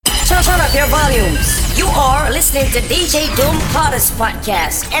Turn up your volumes. You are listening to DJ Doom Potters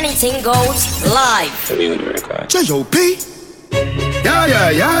Podcast. Anything goes live. J.O.P. Yeah.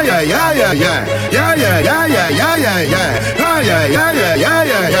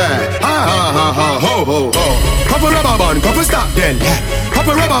 Ha ho. Couple rubber band, couple stop then, yeah.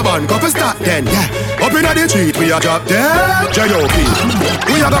 Couple rubber band, couple stop then, yeah. Up inna the street, we a drop dead. J.O.P.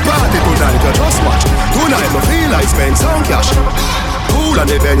 We have a party tonight, you just watch. Tonight, me feel like spend some cash. Cool on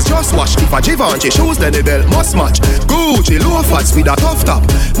the Benz, just watch. If a Givenchy shoes, then the belt must match. Gucci loafers with a tough top.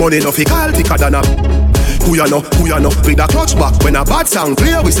 Money no fi call thicker than a. Who ya know, with a clutch back. When a bad sound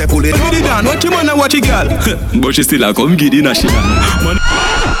clear, we say pull it up. Get it down, what you wanna watch it, girl? But she still a come get in a shit. Money.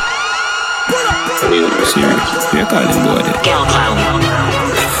 Serious, you're calling boy. Girl clown.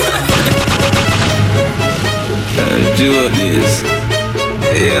 Do this.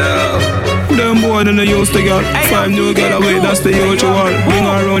 Yeah. Them boy don't use the girl. 5 new girl away, that's the usual. Bring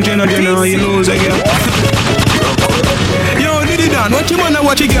her around, Jenna, you lose again. Yo, did it done, what you wanna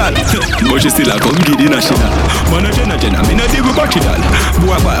watch it, girl? But she still a come get in a shit. Man, Jenna, me no dig with battery doll.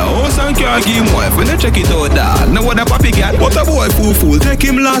 Boy buy a house and car, give him wife, when they check it out, doll. Now what a papi girl, what a boy fool, take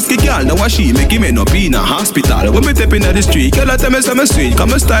him last girl. Now what she make him end up in a hospital. When me step in the street, girl, I tell me some sweet.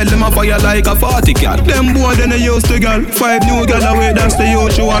 Come and style them a fire like a 40 cat. Them boy then they use the girl. 5 new girl away, that's the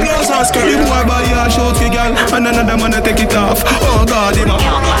usual. Lost her skirt, the boy buy a short girl, and another man take it off. Oh God, him a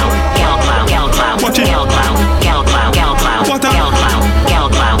girl clown. Watch it. Girl clown. What a Girl clown.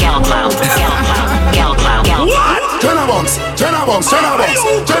 What? Jenna bombs.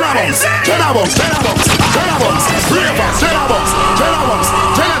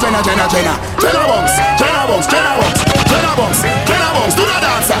 Do the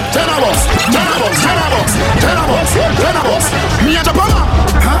dancer. Jenna bombs. Me and Japan.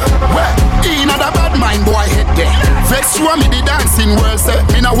 Huh? Where? Inna the bad mind boy head there. Vex you me the dancing world say.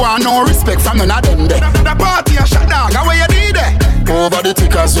 Me no want no respect from none of them there. The party a shot dog, how you did there? Over the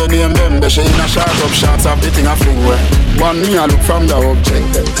tickers you name them. They she in a shot up shots of the thing a fling where. One me a look from the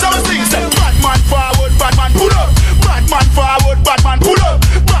object. So sing say, bad man forward, bad man pull up. Bad man forward, bad man pull up.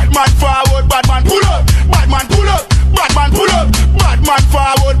 Bad man forward, bad man pull up. Bad man pull up. Bad man pull up. Bad man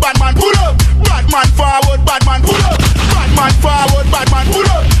forward, bad man pull up. Bad man forward, bad man pull up. Bad man forward, bad man pull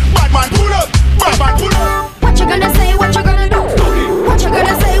up. Bad man pull up. Bad man pull up. What you gonna say? What you gonna do? What you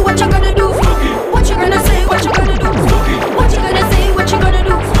gonna say? What you gonna do? What you gonna say? What you gonna do? What you gonna say? What you gonna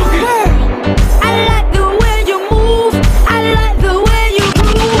do? I like the way you move. I like the way you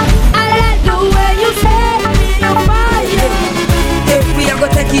groove. I like the way you set me on fire. If we are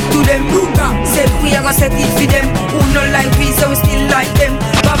gonna take it to them, say we are gonna set it for them. Who not like we, so we still like them.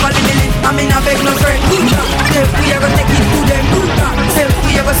 Baba the minute, I mean I beg no friend. If we are gonna take it to them, say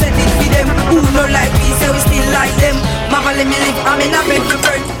we are gonna set it for them. Who not like we, so we still like them. Mama let me live, I mean I beg no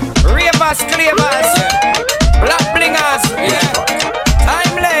friend. Ravers, clavers, black blingers,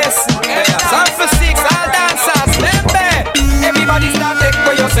 timeless, San for 6, all dancers, everybody start take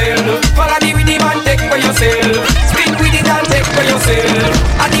for yourself. Follow the rhythm and take for yourself. Spin with it and take for yourself.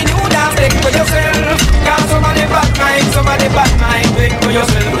 And the new dance take for yourself. Cause somebody bad mind, take for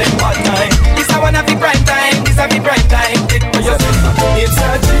yourself, take one time. This a one of the prime time, take for yourself. It's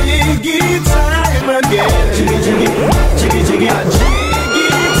a jiggy time again. Jiggy, a jiggy time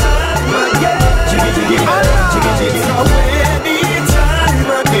again. Jiggy, a wedding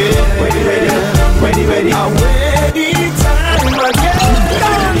time again. Ready, a wedding time again.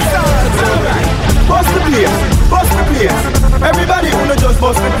 Dancers, alright. Bust the place. Everybody wanna just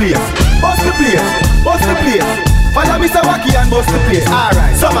bust the place. Bust the place. Follow Mr. Wacky and bust the place.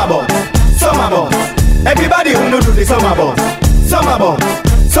 Alright, summer bomb. Everybody wanna do the summer bomb.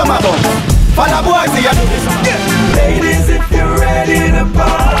 Follow boys, see ya do this. Yeah. Ladies, if you're ready to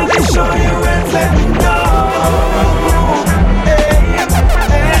party, show your hands, let me know. Hey.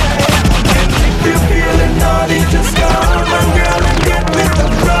 And if you're feeling naughty, just come on, girl, and get with the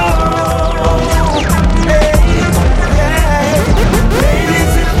flow. Hey.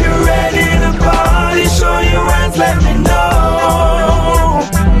 Ladies, if you're ready to party, show your hands, let me know.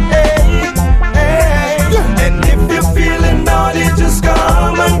 Hey. And if you're feeling naughty, just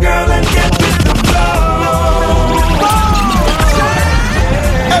come on, girl, and get with the flow.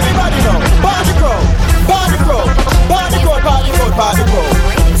 Everybody know, party crowd.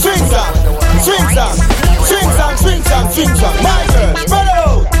 Swing song, my girl,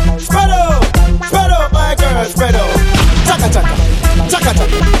 spread out, my girl, spread out. Chaka.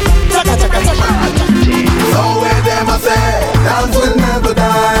 So where them a say, dance will never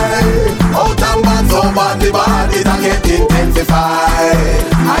die. Out and bad, so bad, the body that get intensified.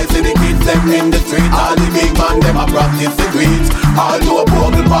 I see the kids them in the street, all the big man them a practice the tweets. All do a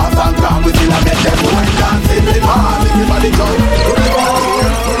bubble pass and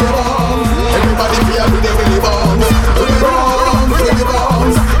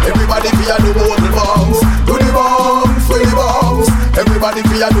Everybody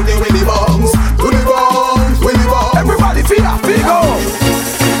feel do the willy bounce. Do the bounce, willy bounce. Everybody feel go.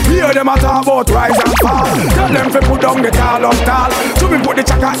 Hear them a talk about rise and fall. Tell them to put down the tall of tall. To me put the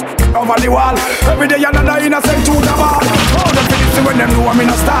chaka over the wall. Every day another innocent to the ball. All them finish when them know I'm in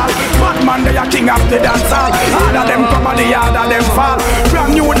a style. Batman they a king of the dance hall. All of them come and the yard of them fall.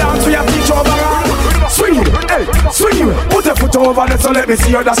 Brand new dance we a teach overall. Swing it, hey, swing it. Put a foot over there so let me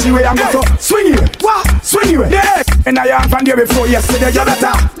see how that's the way I'm going to swing it. What? Swing it, yeah. And I am from there before yesterday. You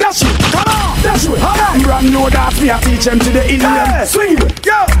better dash it, come on, dash it. Brand new dance me a teach them to the Indian. Swing it,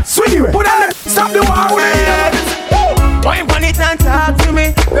 yo. Swing it, put on it, stop the war with it. Wine on it and talk to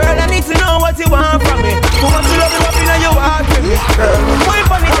me. Girl, I need to know what you want from me. Who wants to love you up in your heart to me? Wine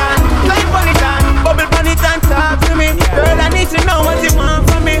on it and bubble on it and talk to me. Girl, I need to know what you want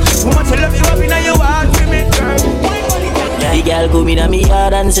from me. Who wants to love you up in your heart to me? Wine on it and the girl come in me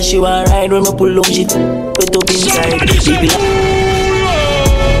yard and say she want ride when me pull up shit. Put up inside.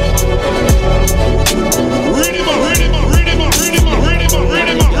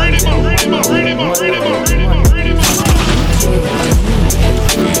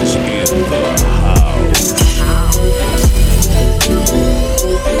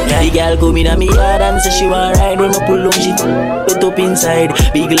 The girl come in me yard and say she want ride when me pull up shit. Put up inside.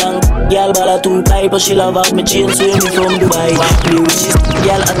 Big long girl ball a 2 pipe, but she love out me chain so me from Dubai. Play with this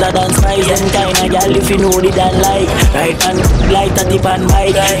girl other than spice and kinda girl if you know the dan like. Right and light at the pan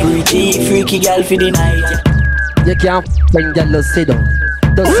bike. Pretty freaky girl for the night. You can't bring girl to sit down.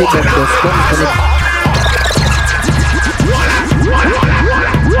 Just sit down, just come for it.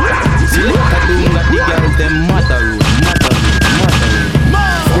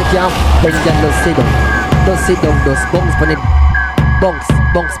 You can't bring girl to sit down. Just sit down, just bounce for it. Bounce,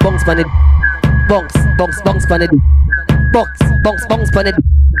 bounce, bounce for it. Bounce, bounce, bounce for it. Bounce, bounce, bounce for it.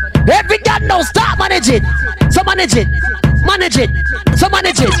 Every girl now start manage it. So manage it. Manage it. So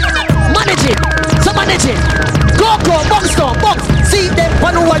manage it. Manage it. So manage it. Go, bounce down, bounce. See them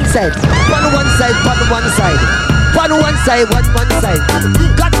on one side. On one side, on one side. On one side, one side.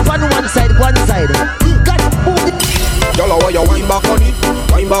 Got on one side, one side. Got move it. Y'all want you wind back on it.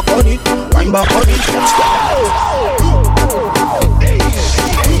 Wind back on it. Wind back on it.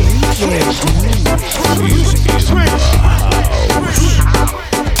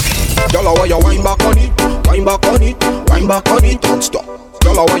 Y'all want you wind back on it. Wind back on it. Wind back on it. Stop.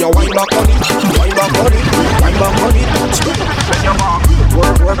 Y'all want you wind back on it. Wind back on it. Wind back on it. Stop.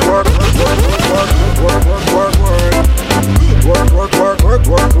 Work, work, work, work, work, work, work, work, work, work, work, work, work,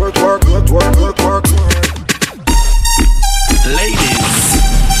 work, work, work, work, work, work, work. Ladies,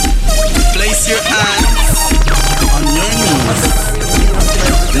 place your hands on your knees.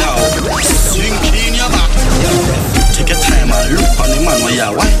 Now, sink in your back. Take your time and look on the man while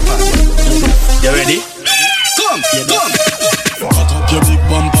you're white back. You ready? Come, come. Cut up your big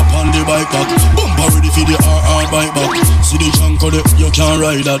bumper on the bike back. Bumper ready for the RR bike back. See the junk of it, you can't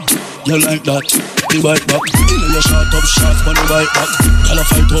ride that. You like that? The bike back. In your short up shots on the bike back. Y'all a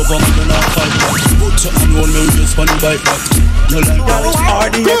fight over me, you not fight back. Put your hand on me waist on the bike back. You like that?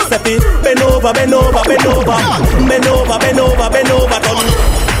 RDX happy. Bend over, bend over, bend over. Bend over, bend over, bend over.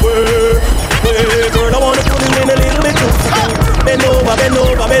 Girl, I wanna put it in a little bit too. Bend over, bend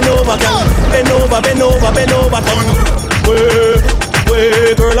over, bend over, girl. Bend over, bend over, bend over.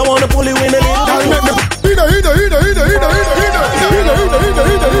 Girl, I wanna pull you in a little bit. 10,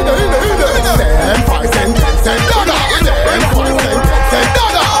 5 cent, 10 cent, dollar. 10, 5 cent, 10 cent,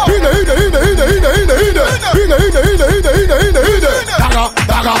 dollar.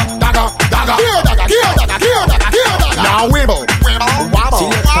 Now wibble, wibble,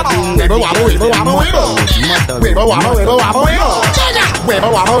 wobble, wibble, wobble, wibble, wobble, wibble, wibble, wobble, wibble, wobble, wibble,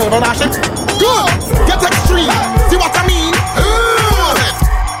 wibble, wobble, wibble, dash it. Good, get extreme. See what I mean?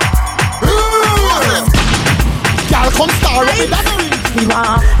 Y'all come star with that. Me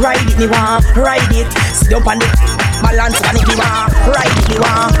want ride it, me want ride it. Sit up on the balance on it, me want ride it, me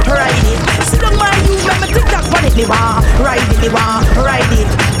want ride it. Sit down by you, let me take that on it, me want ride it, me want ride it.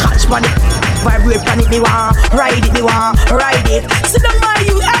 Catch on it, vibrate on it, me want ride it, me want ride it. Sit down by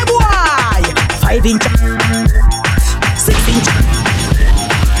you, hey boy. 5 inch, 6 inch,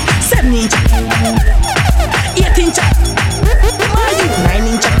 7 inch, 8 inch. By you,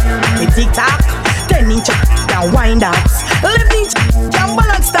 9 inch. Me tick tock, 10 inch. Can wind that. 11 inch. Can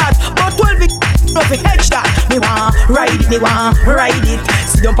balance that. But 12 inch. No fi hedge that. Me want ride it, me want ride it.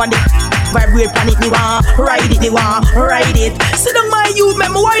 Sit down on the vibrate on it, me want ride it, me want ride it. Sit down my youth, me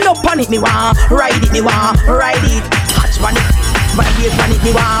wind up on it, me want ride it, me want ride it. Catch on it, vibrate on it,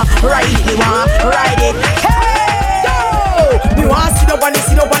 me want ride it, me want ride it. Hey, yo! Me want sit down on it,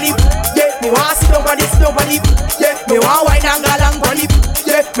 sit down on it. Yeah, me want sit down on it, sit down on it. Yeah, me want wine and go along on it.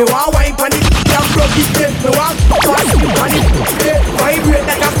 Me want wine pon it, can't broke it. Me want fast pon it, vibrate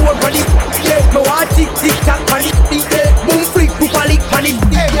like a phone pon it. Me want tick tick tack pon it, boom flick boom palik pon it.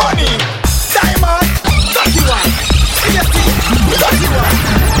 Hey, money, diamond, dirty one, safety, dirty one,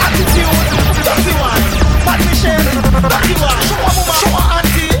 attitude, dirty one, bad mission, dirty one, show a woman, show a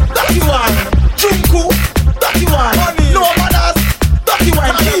auntie, dirty one, junku, dirty one, money, no manners, dirty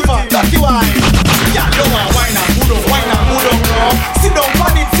one, diva, dirty one. Yeah, no one, wine and good on, no. Sit down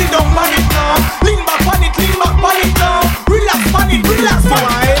on it now. Lean back on it now. Relax on it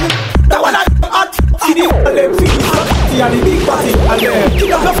wine. That one I hot, see the them feel the and the big body and them.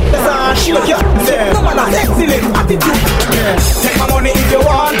 Kick up your face and shake your them. No matter excellent attitude. Yeah. Take my money if you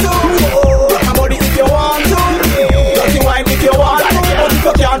want to. Take my money if you want to. Dirty wine if you want to. But if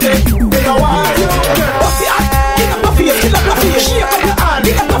you can't take, you don't want to. What's the act? Kick up your face, shake up your hand.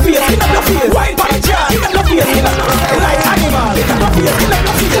 Kick up your face, wine by jam. Kick up your face, like animal. Kick up your face,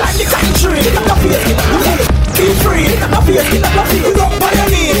 like the cotton tree. Kick up your face, be free. Kick up your face, don't buy your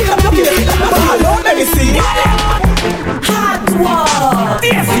knee. Kick up your face, alone let me see. Hot war,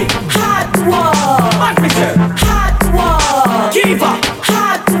 hot war, hot war, Kiva,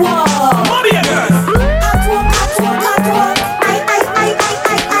 hot war, mommy and girls.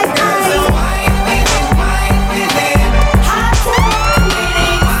 hot war.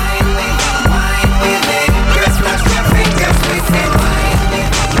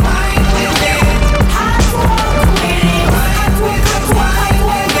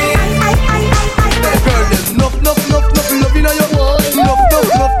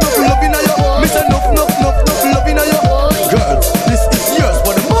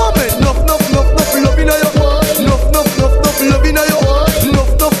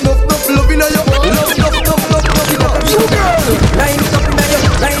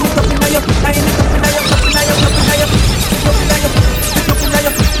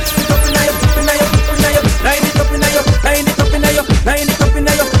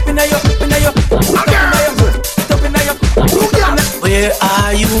 Where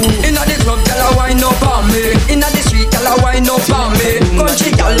are you? Inna the club, gyal a wine up on me. Inna the street, gyal a wine up on me.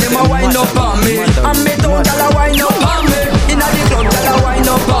 Country gyal dem a wine up on me. And me town gyal a wine up on me. Inna the club, gyal a wine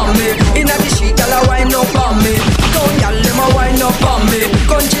up on me. Inna the street, gyal a wine up on me. Town gyal dem a wine up on me.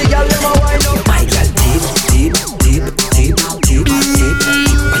 Country gyal dem a wine up. My gyal deep.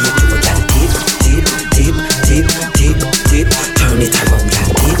 Turn it around,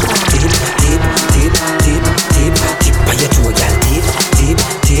 gyal deep. Why you do, gyal deep.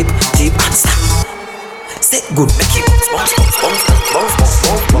 Stop. Stay good, make it bounce. Make it bounce.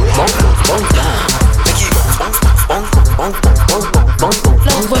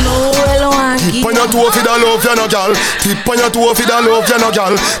 Tip on your toe for the love, you no gal. Tip on your toe for the love, you no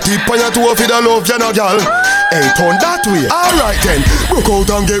gal. Tip on your toe for the love, you no gal. Hey, turn that way. Alright then, broke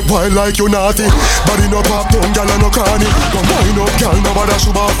out and get wild like you naughty. Body no pop, turn gal and no carny. Come wind up, gal, nobody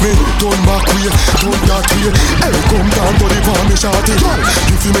should off me. Turn back way, turn that way. Hey, come down to the palm, me shawty.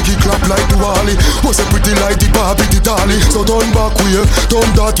 If you make it clap like the Wally, was a pretty like the Barbie, the Dolly. So turn back way, turn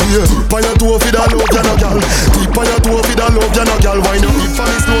that way. Tip on your toe for the love, you no gal. Tip on your toe for the love, you no gal. Wind up, if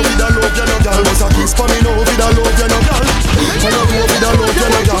I slow for the love, you no gal. Was a kiss for me now for the love, you no gal. For your toe for the love, you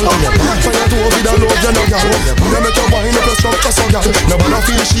no gal. For your toe for the love, you no gal. Me make you wind up your structure so gal. Nobody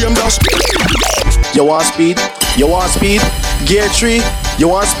feel shame dash. You want speed? Gear 3. You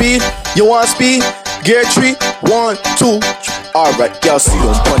want speed? Gear 3. 1, 2. Alright, y'all see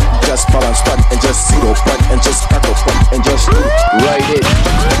them punt, just balance punt, and just see them punt, and just back up punt, and just ride it.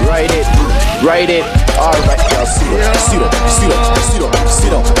 Alright, y'all see them, just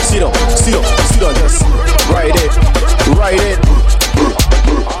ride it.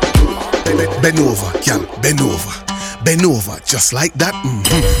 Bend over, girl, bend over, just like that.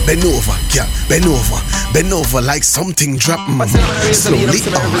 Bend over, girl, bend over like something drop. Slowly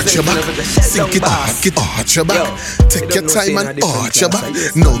arch your back, sink it, arch your back. Take your time and arch your back.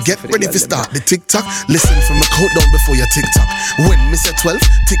 Now get ready to start the tick-tock. Listen from a countdown before your tick-tock. When me say 12,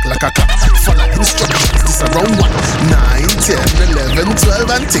 tick like a clock. Follow instructions, this around 1, 9, 10, 11, 12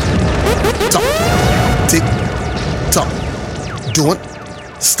 and tick-tock. Tick-tock. Don't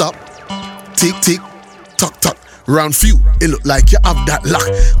stop. Tick-tock. Round few, it look like you have that lock.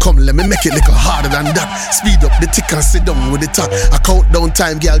 Come, let me make it little harder than that. Speed up the tick and sit down with the talk. A countdown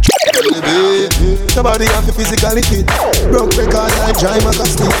time, girl. Nobody have the physically fit. Broke record like dry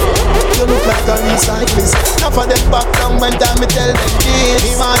magazine. You look like a recyclist. Now for them back down when time me tell them this.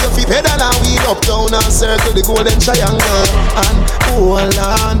 Me want you fi pedal and we uptown and circle the golden triangle. And hold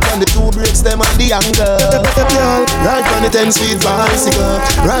on, from the two breaks them on the angle. Ride on the 10-speed bicycle,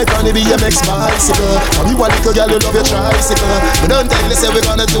 ride on the BMX bicycle. From you a little girl, you love your tricycle. We don't tell you say we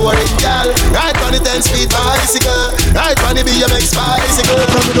gonna tour it, girl. Ride on the 10-speed bicycle, ride on the BMX bicycle.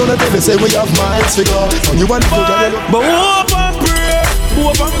 From we don't tell you say we have miles to go. From you a little girl, you love. But hope and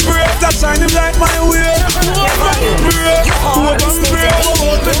pray, that shine him like my way. Hope and pray,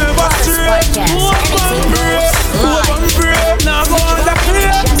 hope to never stray. Hope and pray, now go on the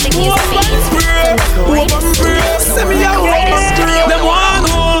clear. Hope and pray, send me a hope and pray. Them one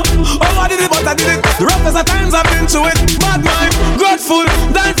home, oh I did it but I did it. The roughest of times I've been through it. Bad mind, grateful,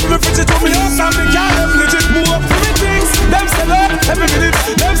 dance for me, fridge it to me house and me can't legit. Move up for me things, them sell out every minute.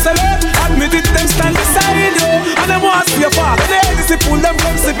 Them sell out, admit it, them stand beside you. And them want to see your father, they disciple them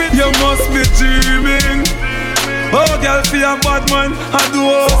from sipping. You must be dreaming. Oh girl, for your bad man, I do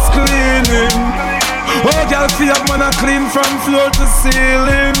house cleaning. Oh girl, for your man, I clean from floor to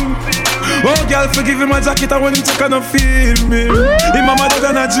ceiling. Oh girl, forgive him my jacket, I want him to kind of feel me. Him mama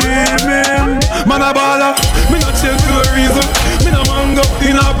dad and I dreaming. Man a baller, me not chill for no reason. Me no mango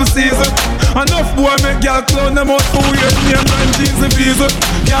in half a season. Enough boy make girl clown them out for weird name and jeans and visa.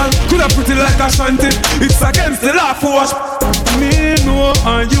 Girl, coulda pretty like a shanty. It's against the law for watch. Me know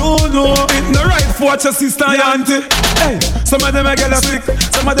and you know it no right for watch your sister and auntie. Hey, some of them a girl a sick,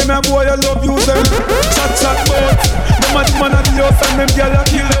 some of them a boy a love you them. Chat bout. Them a the man of the house and them girl a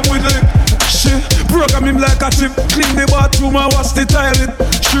kill them with lick. She program him like a chip, clean the bathroom and wash the toilet.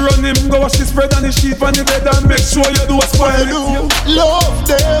 She run him, go wash the spread and the sheet on the bed and make sure you do a spoil it. Love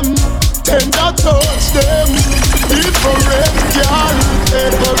them, tender touch them. Different girl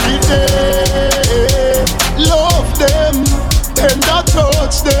every day. Love them, tender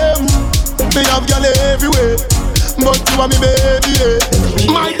touch them. Me have girl everywhere, but you are me baby.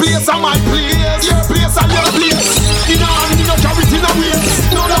 My place and my place, your place and your place. In a hand, you don't carry it in a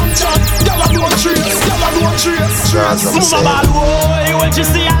waist. No long chat, y'all are no trace, y'all are no trace. Mama bad boy, when she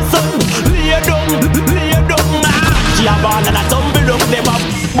see her son, lay down, she a ball and a tumble down, them a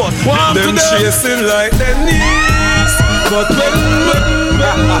but one them chasing like their knees. But when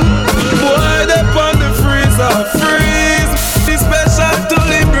boy they on the freezer, freeze. It's special to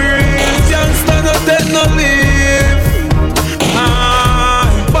the breeze, youngster no take no leave.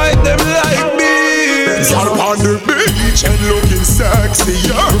 Bite them like bees. You're on the beach and looking sexy.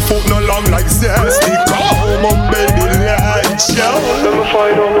 Your foot no long like zesty. Come on baby, like show.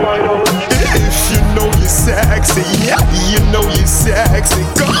 If you know you're sexy, yeah, you know you're sexy.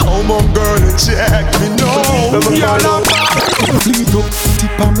 Come on girl and check me now. You're not fleet up,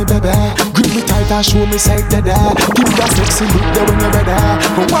 tip on me baby. Grip me tight and show me side there. Give me that sexy look there when you're ready.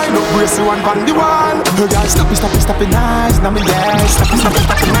 Wind up brace you one on the wall. Her girl stop it nice. Now me yes, stop it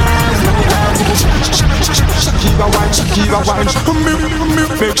nice. Now me yes. Shakira wine. Me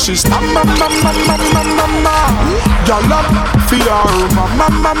make she stop. Girl up for her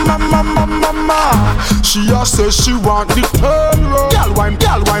mama. She a say she want the turn round. Girl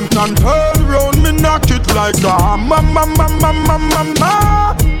wine, and turn round. Me knock it like a mama.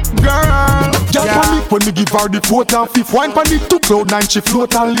 Girl, panic when me give her the 4th and 5th. Wine panic to cloud 9, she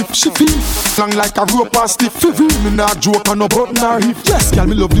float and lift. She feel long like a rope and stiff. Me not joke and no button her hip. Yes, girl,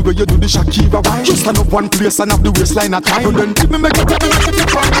 me love the way you do the Shakira wine. Just stand up one place and have the waistline at time. Then me make it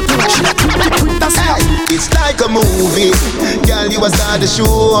it's like a movie. Girl, you a star the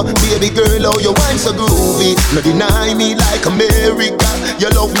show. Baby girl, how you wine so groovy. No deny me like America. You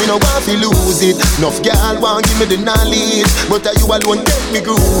love me, no want to lose it. Enough girl want give me the knowledge, but you alone get me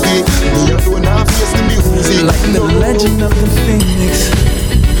groovy. Me alone have face the music. Like the legend of the phoenix,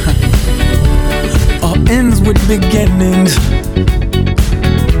 all ends with beginnings.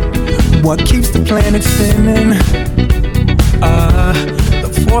 What keeps the planet spinning? The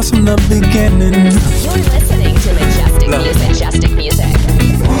force from the beginning. You're listening to Majestic Music.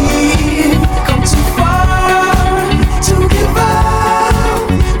 We've come too far to give up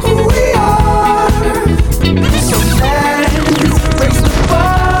who we are. So let's raise the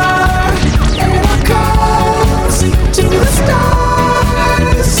bar and our goals to the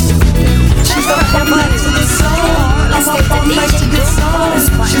stars. She's up all night to the sun. I'm up all night to get some.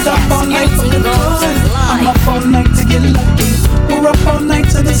 She's up all night for the good. I'm up all night to get lucky. We're up all night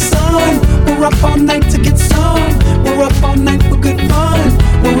to the sun. We're up all night to get some. We're up all night for good fun.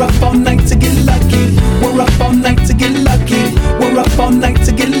 We're up all night to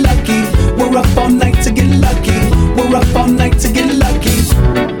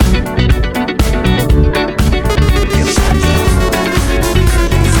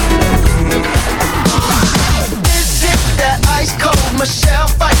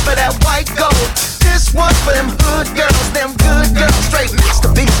for that white gold. This one for them good girls, straight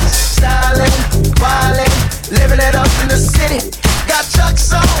masterpieces. Stylin', wildin', living it up in the city. Got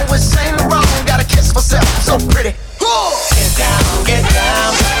Chuck's on with Saint Laurent. Gotta kiss myself, so pretty. Get down, get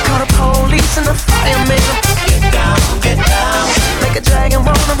down. Call the police and the firemen. Get down, get down. Make a dragon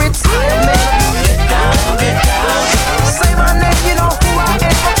wanna retire, man. Get down, get down. Say my name, you know who I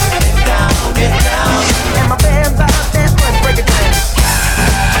am. Get down, get down. And my band bows dance, let's break it down.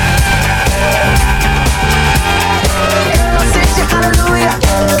 I'll sing you hallelujah,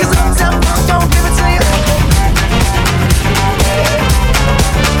 'cause Uptown Funk don't give it to you.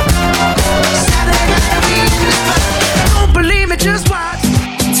 Saturday night we in the spot. Don't believe me, just watch.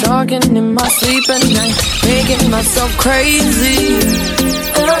 Talking in my sleep at night, making myself crazy.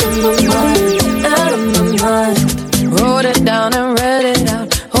 Out of my mind, out of my mind. Wrote it down and read it out,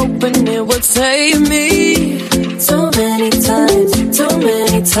 hoping it would save me. Too many times.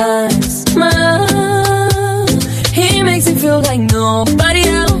 My love, he makes me feel like nobody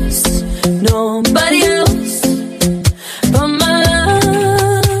else. But my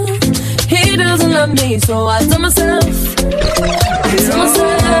love, he doesn't love me, so I tell myself.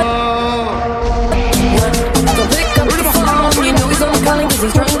 Don't pick up the phone, you know he's only calling 'cause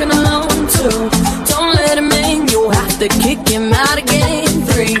he's drunk and alone too. Don't let him in, you'll have to kick him out of game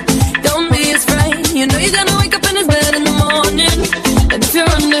 3. Don't be his friend, you know you're gonna wake up in his bed in the morning. And if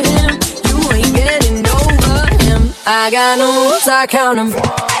you're under him, you ain't getting over him. I got no rules, I count them.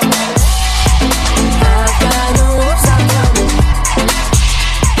 I got no rules, I count them.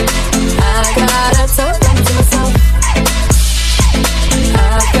 I gotta talk to myself.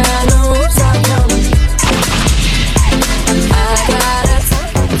 I got no rules, I count them. I gotta talk.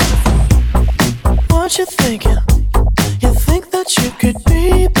 What you thinking? You think that you could be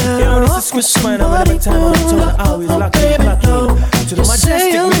better off with somebody new? Baby, no. You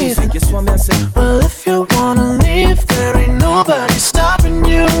say you'll leave. Well, if you wanna leave, there ain't nobody stopping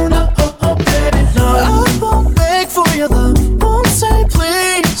you. No, baby, no. I won't beg for your love, won't say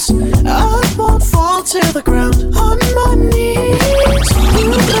please. I won't fall to the ground on my knees. You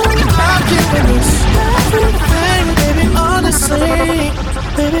know I'm giving us everything, baby, honestly.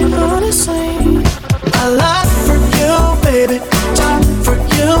 Baby, honestly. I lie for you, baby. Die for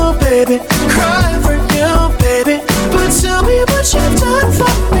you, baby. Cry for you, baby. But tell me what you've done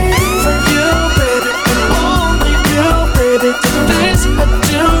for me. For you, baby. And only you, baby. This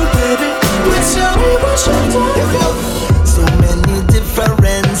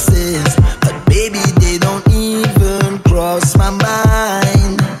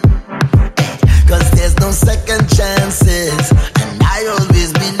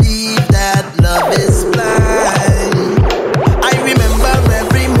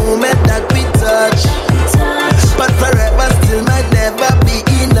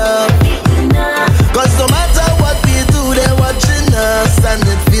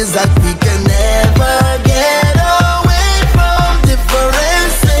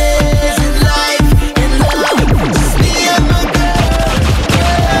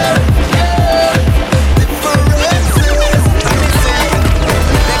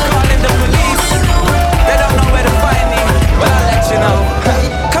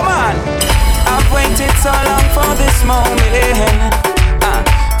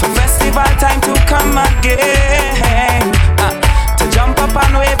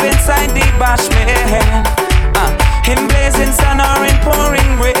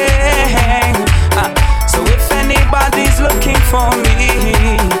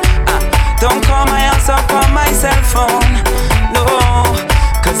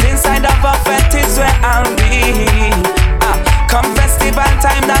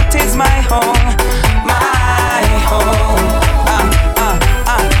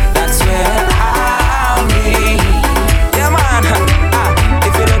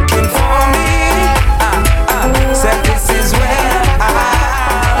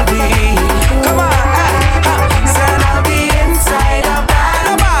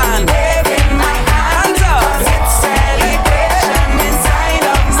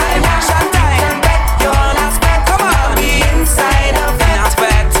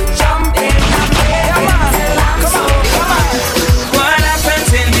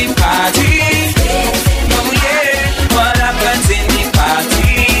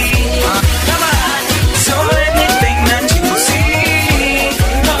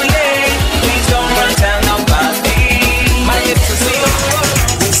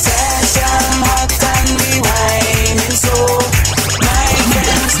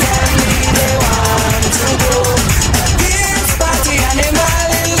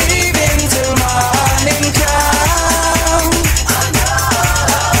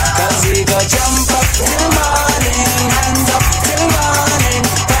jump up till morning, hands up till morning,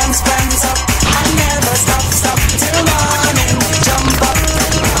 pants up, and never stop till morning. Jump up,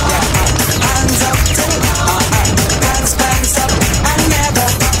 hands up till pants up, and never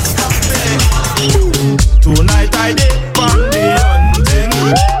stop. Tonight I did on the hunting.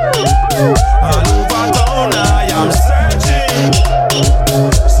 All over town I am searching.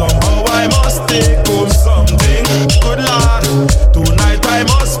 Somehow I must take home something. Good Lord, tonight I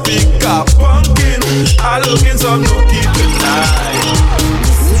must pick a pumpkin. I looking some nookie tonight.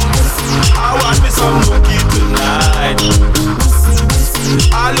 I want me some nookie tonight.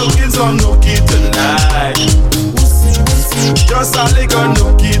 I looking some nookie tonight. Just a little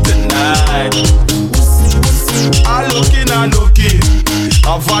nookie tonight. I looking a nookie,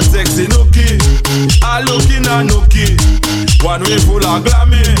 a fat sexy nookie. I looking a nookie, one way full of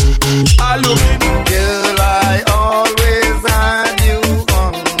glammy. I looking. Girl, I always had you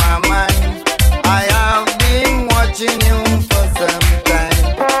on my mind. I have been watching you for some time.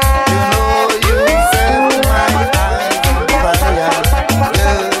 You know you set my eyes on fire.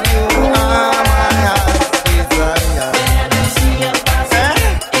 Girl, you are my heart's desire. When I see your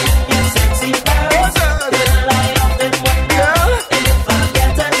face, your sexy face, girl, I often wonder if I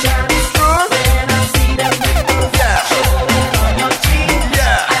get a chance. When I see them nipples showing on your cheek, I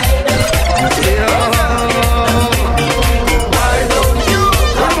don't why don't you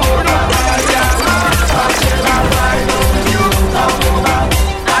come over? I am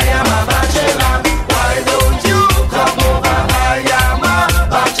a bachelor. Why don't you come over? I am a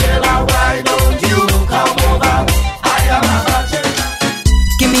bachelor. Why don't you come over? I am a bachelor.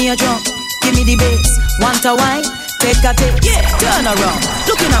 Give me a drum, give me the bass. Want a wine? Take a taste. Yeah, turn around,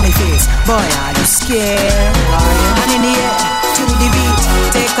 looking at me face. Boy, are you scared? And in the air, to the beat.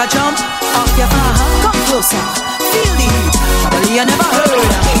 Take a jump off your come closer. Feel the heat. Probably you never heard of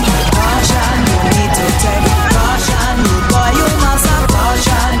it. Caution, you need to take caution. Rude boy, you must have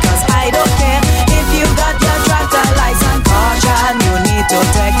caution. Cause I don't care if you got your tractor license. Caution, you need to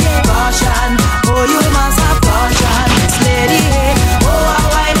take caution. Oh, you must have caution. This lady, hey, oh, I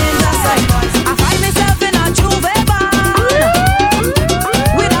wine in the side. I find myself in a Juve bar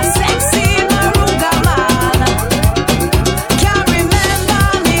with a sexy Maruga man. Can't remember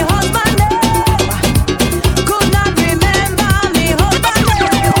me husband name. Could not remember me husband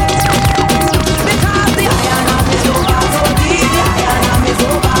name. Because the iron arm is over so deep. The iron arm is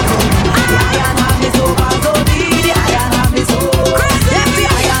over so deep. The iron arm is over so deep. The iron arm is over. Yes, the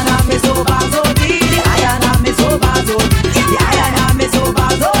iron arm is over so deep. The iron arm is over so deep. The iron arm is over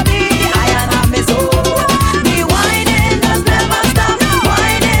so deep. The iron arm is over. The whining does never stop.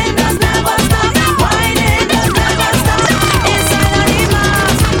 Whining does never stop. Whining does never stop. Inside of the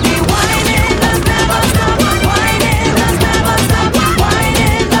mask. The whining does never stop. Whining does never stop.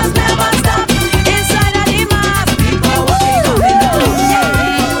 Whining does never stop. Inside of the mask. People walking coming down. Yeah,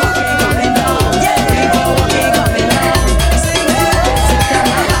 people walking coming down. Yeah, people walking coming down. Sing it,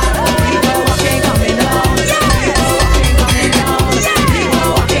 people walking coming down. Yeah, people walking coming down. Yeah, people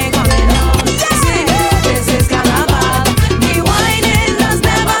walking coming down. Sing it, this is Carnival. The whining does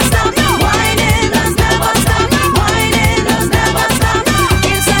never stop. Whining does never stop. Whining does never stop.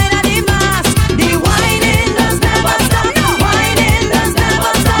 Inside of the mask. The whining does never stop. Whining does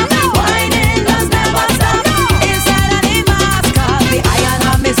never stop. Whining does never stop. Inside of the mask. 'Cause the iron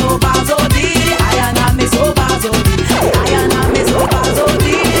arm is over so deep. The iron arm is over so deep. The iron arm is over so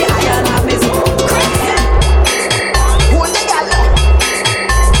deep. The iron arm is over. Hold the gal.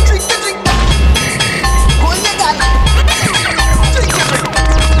 Drink the drink. Hold the gal. Drink the drink.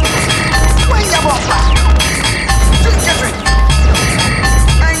 When you walk back. Drink the drink.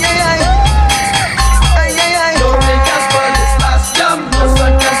 Ay, ay, ay. Ay, ay, ay. No one can spoil this last jam. No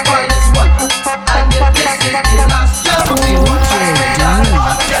one can spoil this one. And if this is the last jam, we won't change it.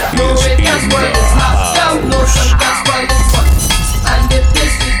 No one can spoil this last jam. No one can spoil this one. And if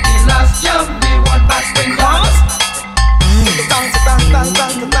this is the last jam, we want back spring down.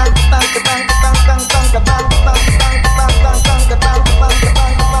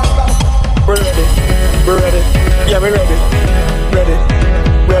 We're ready, yeah, we're ready, ready,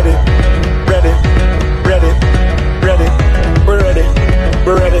 ready, ready, ready, ready, we're ready,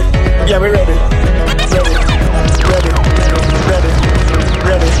 yeah, we're ready, ready, ready, ready,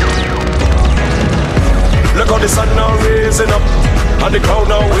 ready. Look how the sun now raising up, and the crowd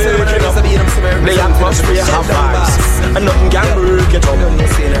now waking up. The atmosphere have vibes, and nothing can break it up.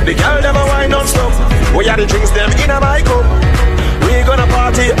 The girl never wine non-stop. We are the drinks them in a my cup. We gonna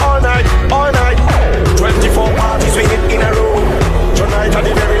party all night, all night. 24 parties we hit in a row. Tonight at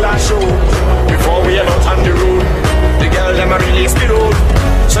the very last show. Before we head out on the road, the girl them a release the road.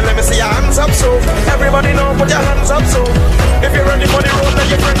 So let me see your hands hands up so. If you're ready for the road, then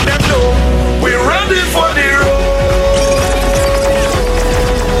you bring them low. We're ready for the road.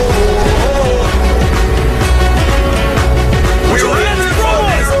 We're ready for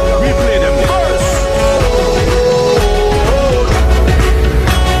this. We play them first.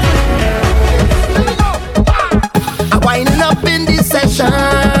 I'm winding up in this session.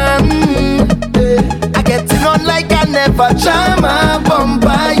 I getting on like I never jam a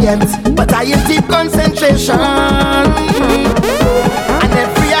bumper yet, but I in deep concentration. And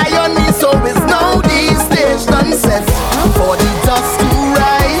every eye on me, so it's now the stage done set for the dust to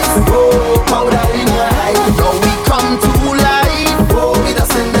rise. Oh, powder in your eye. Now we come to life. Oh, we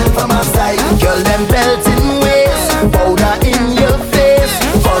just send them from our side. Girl, them belt in waist, powder in your face,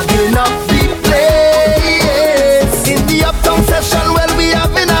 fogging up the place. In the uptown session, well, we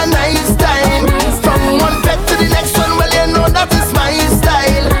having a nice time. From one bed to the next one, well, you know that is my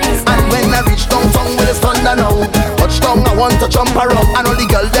style. And when I reach downtown, well, it's thunder now. Touchdown, I want to jump around. And all the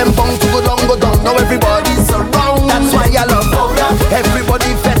girl them bound to go down, go down. Now everybody's around. That's why I love powder.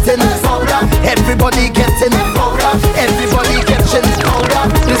 Everybody fetting powder. Everybody getting powder. Everybody catching powder.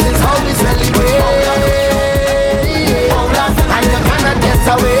 This is how we celebrate powder. And you cannot get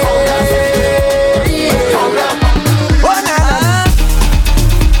away. Powder. Oh, na, na.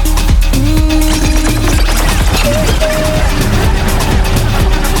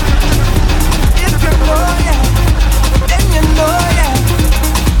 If you know, yeah, then you know, yeah.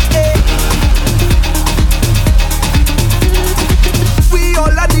 Hey. We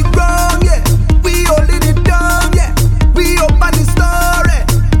all at the ground, yeah. We all in it down, yeah. We open the story.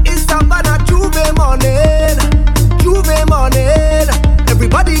 It's Savannah Juve morning. Juve morning.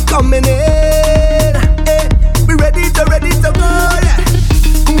 Everybody coming in. Hey. We ready to go, yeah.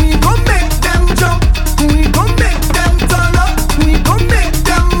 We gon' make them jump. We gon' make them turn up. We gon' make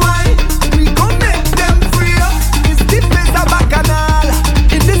them wine. We gon' make them free up. It's the place of Bacchanal.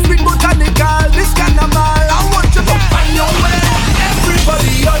 In this big botanical, this carnival. I want you to find your way.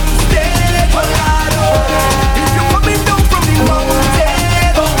 Everybody on stage, Colorado. If you're coming down from the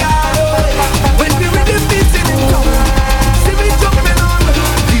mountain, Colorado. When we read the beats in the town, see me jumping on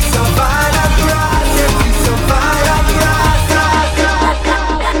the Savannah grass, yeah, the Savannah grass.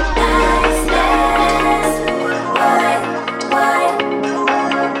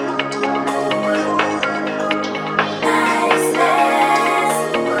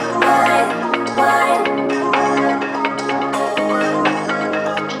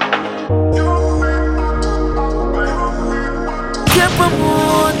 Dear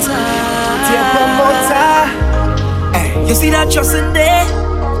promoter, hey, you see that Justin there?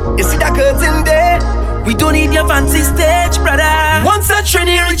 You see that curtain there? We don't need your fancy stage, brother. Once a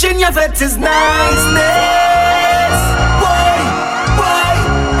trainee reaching your vet is niceness. Boy,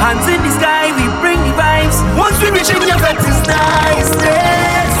 hands in the sky, we bring the vibes. Once we reach in your vet is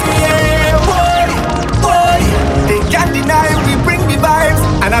niceness. Yeah, boy, they can't deny we bring the vibes.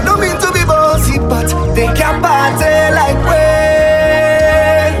 And I don't mean to be bossy, but they can't party like we.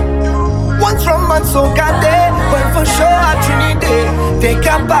 Once from and so got there, but for sure at Trinidad, they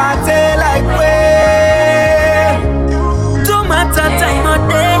can party like we. Don't matter time or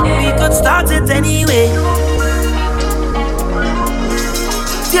day, we could start it anyway.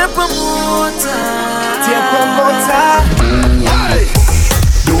 Dear promoter, Hey.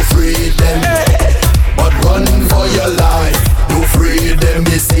 Do free them, but run for your life. Do free them,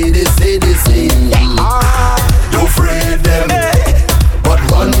 they say. Do free them, but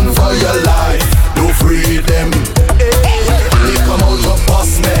run for your life. Do free them. They come out of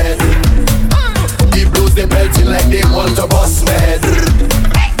boss man. The blues they belting like they want to boss man.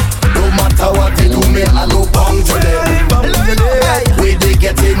 No matter what they do, me I go bang to them. Way they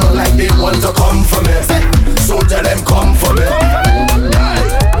get in like they want to come for me. So tell them come for me.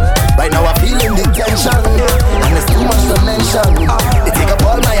 Right now I'm feeling the tension, and there's too much to mention. They take up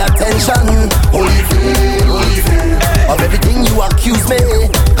all my attention. Holy faith, of everything you accuse me,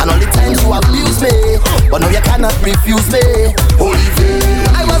 and all the times you abuse me, but now you cannot refuse me. Holy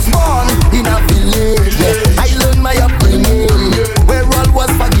faith, I was born in a village. I learned my upbringing, where all was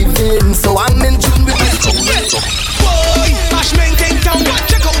forgiven. So I'm in tune with this. Boy, Ashman take down.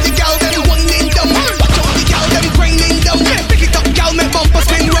 Check out the gal, them winding down. Watch out the gal, them grinding down. Pick it up, gal, make bumper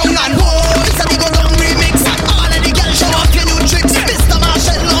spin round and whoa. This a big old down remix. All of the gal show off your new tricks. Mr.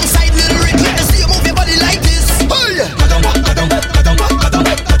 Marshall alongside Lil Rick. Let me see you move your body like this.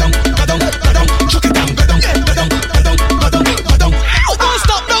 Chuck it down. Don't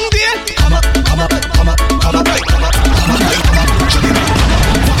stop down there. Come up.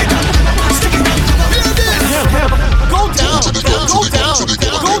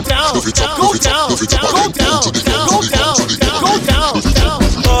 Go down.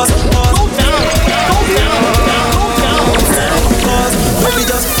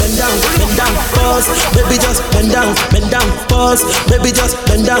 pause. Baby just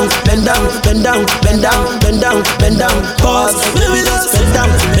bend down, bend down, bend down, bend down, bend down, bend down, pause. Baby just bend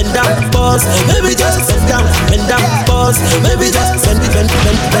down, pause. Baby just bend down, pause. Baby just bend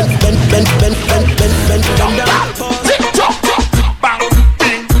down, pause. Bang,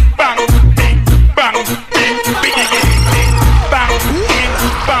 bing, bang, bing, bang, bing, bing, bang, bing,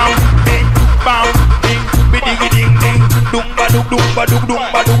 bang, bing, bang, bing, bing, ding, ding, dum ba dum dum ba dum dum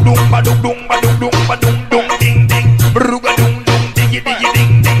ba dum dum ba dum dum ba dum dum ba dum dum ding ding, bruga dum dum diggy diggy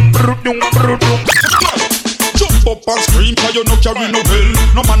ding ding, brudum brudum. Jump up and scream 'cause you no carry no bell.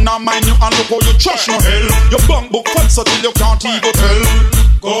 No man not mind you and look how you trash no hell. Your bank book fat so till you can't even tell.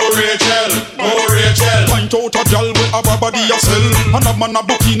 Go Rachel, go Rachel. Point out a gal with a body a sell. And a man a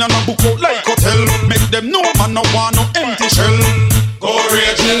book in and a book out like hotel. Make them know man no want no empty shell. Go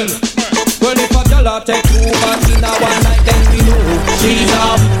Rachel. Well, if a gal a take 2 baths in a one night, then we know she's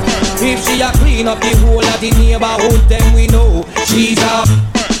up. If she a clean up the whole of the neighborhood, then we know she's up.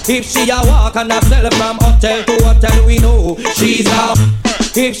 If she a walk and a sell from hotel to hotel, we know she's up.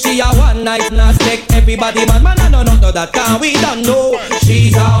 If she a one night not take everybody man, I know that can we don't know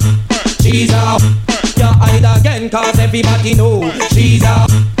she's up, she's up. Yeah, hide again 'cause everybody know she's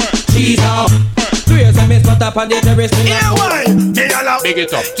up, she's up. Praise and miss but up on the terrace. Yeah, why? Me allow. Big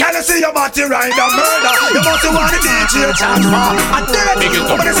it up. Can you see your body ride and murder? You must want the DJ charge for. And then, big it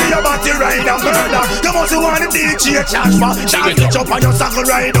up. When you see your body ride and murder, you must want the DJ charge for. Dance it up on your saddle,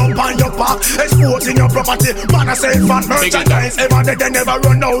 ride up on your back, exposing your property. Man, I say fan merchandise. Ever they never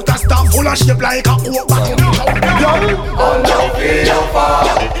run out of stuff full of shape like a oak back. On the field for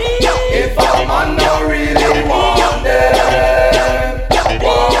if a man don't really want them,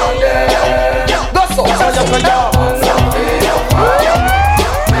 want them. That's all. So you can go. On the field for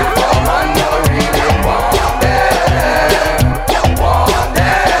if a man don't really want them, want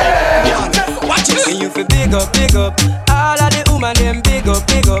them. Watch it. And you feel big up. All of the woman them big up.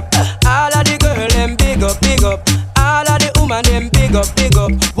 All of the girl them big up. All of the woman them big up.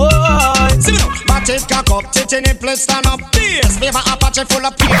 Boy, see me now. Batch it cock up, titty nipple stand up. This favor Apache full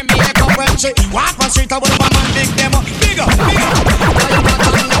of PM makeup when she walk on street. I would have a man big them up, big up.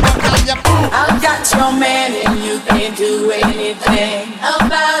 I've got your man and you can't do anything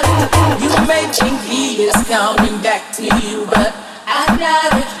about it. You may think he is coming back to you, but I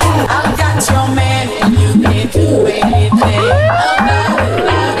doubt it. I've got your man and you can't do anything about it.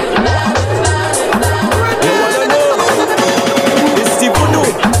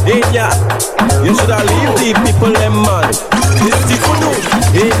 Yeah, you shoulda leave the people them man. This the voodoo,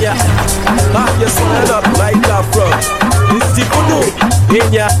 yeah. Have your son up like a frog. This the voodoo,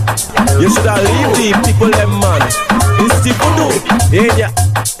 yeah. You shoulda leave the people them man. This the voodoo, yeah.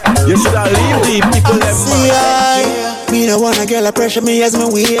 You shoulda leave the people them man. Me no wanna girl a pressure me as me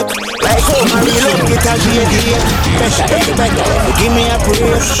wake. Like oh my real love get a shade. Pressure better, give me a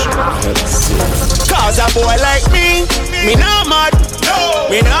praise. Cause a boy like me not mad.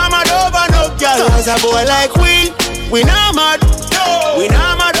 We not mad over no girl. Cause a boy like we not mad. We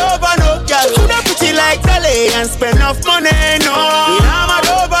not mad over no girl. Coulda pretty like Dolly and spend enough money, no. We not mad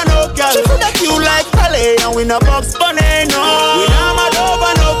over no girl. Coulda cute like Dolly and we no box bunny, no. We not mad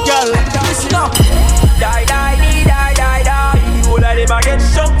over no girl. Listen up. Die. Who let him a get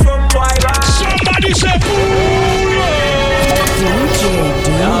shocked from boy? Somebody say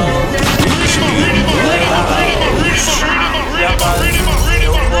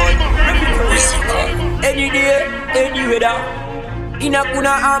any day, any weather. In a kuna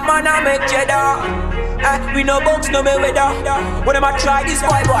a man a make cheddar. We no box, no me weather. When am I try this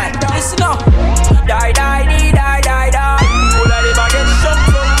boy? Listen up. Die. Who let him a get shot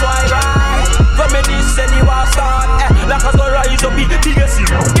from boy? From me this and you are start. Like a go rise up, biggest.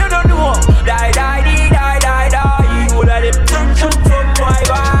 You don't know. Die. Who let him shot from boy?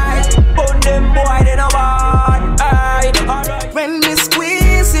 Burn them boy, they no bad. Alright. When me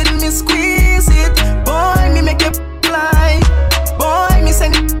squeeze it, boy, me make it fly. Boy, me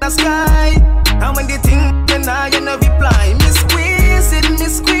send it in the sky. And when they think then you no reply. Me squeeze it,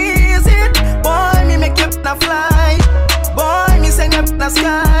 boy, me make it fly. Boy, me send it in the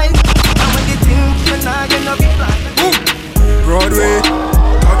sky. And when they think then you no reply. Broadway,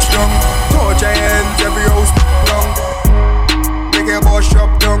 touchdown, touch your hands, every house down. Make a boss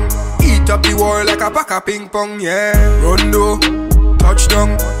shop down. Eat up the wall like a pack of ping pong, yeah. Rondo,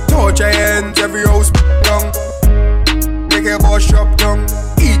 touchdown, touch your hands, every house down. Make a boss shop down.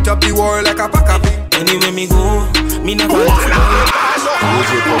 Eat up the wall like a pack of ping. Anywhere me go, me never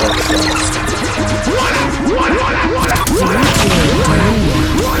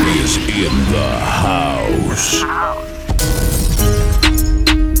is in the house.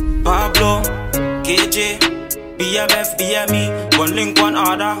 Pablo, KJ, BMF, BME, one link, one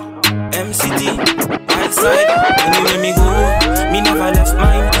order. MCT, right side. Anywhere me go, me never left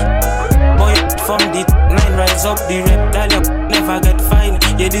mine. Boy, from the 9 rise up the reptile, you never get fine.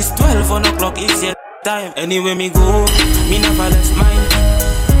 Yeah, this 12 o'clock is your time. Anywhere me go, me never left mine.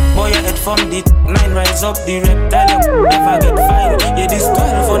 Boy, your head from the 9 rise up the reptile, you never get fine. Yeah, this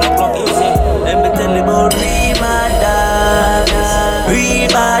 12 o'clock is your. Let me tell you about real mad dogs, real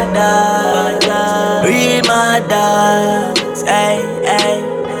mad dogs, hey, hey.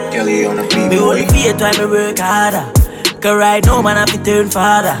 Kelly on the beat. Me only fear time me work harder. Cause right now man I fi turn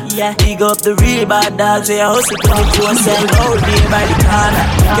father. Yeah, big up the real bad dogs. So you hustle 24/7 all day by the corner.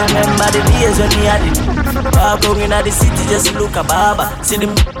 You can remember the days when me had it. Walk out inna the city just to look a barber. See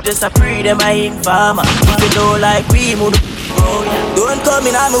them just a pre them I informer. If you don't like we move. Don't come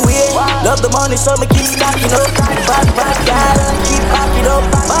in on my way. Love the money so me keep stacking up. Bad girl keep backing up.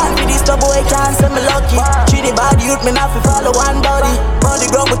 Bad for this boy can't say me lucky. Treat the bad youth me not fi follow one body. On the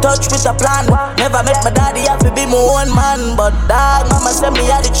ground we touch with a plan. Never met my daddy have to be my own man. But dad mama said me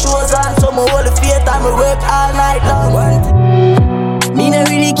had the chosen. So me hold the faith and me work all night long. Me not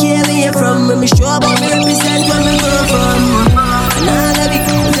really care where you from. Me sure about me represent where me come from. And all of the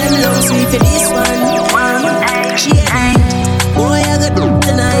girls them love me for this one. She a beat. Boy, I got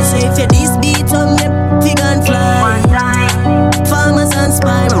tonight. So if you this beat on me, we gon' fly. Farmers and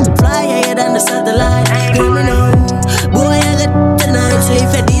spy, fly higher than the satellite. Girl, me know. Boy, I got tonight. So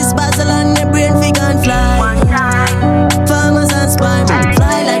if you this basil on the brain, we gon' fly. Farmers and spy,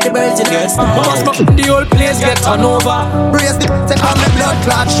 fly like the birds in the sky. The whole place get turned over. Brace the take on my blood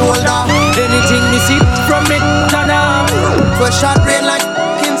clot shoulder. Anything me see from me, turn up. First shot rain like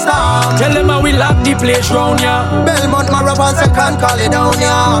Kingston. Tell them how we lock the place round ya. Belmont, Marathon, second call it down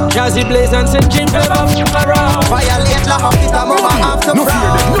ya. Jazzy Blaze and St. Jim around. Violate la hop it, I'm over after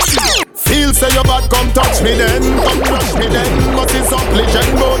brown. Feel say your bad, come touch me then. Come touch me then. But it's up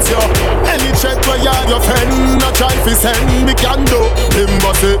legend bout you. Any check where you're your friend. No try fi send, we can do.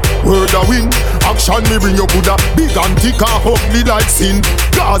 Remember say, word a win. Action me bring your Buddha. Big and thick and ugly like sin.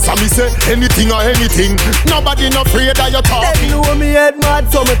 Cause I me say, anything or anything. Nobody no afraid that you talking. Them know me head mad,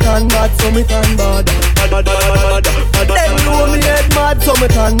 so me turn bad, so me turn bad. Them know me head mad, so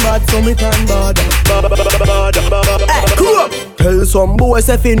me turn bad, so me turn bad. Hey, cool. Tell some boys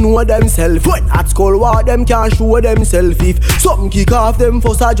if they know themselves. When at school war, them can't show themselves. If something kick off them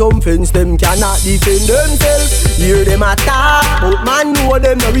first a jump fence, them cannot defend themselves. Hear them attack, but man know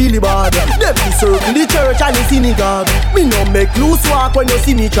them not really bad. Them be circle the church and the synagogue. Me no make loose walk when you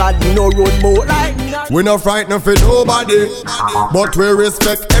see me trad. Me no run more like me. We no frightened for nobody, but we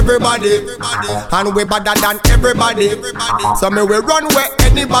respect everybody, and we better than everybody. So me we run where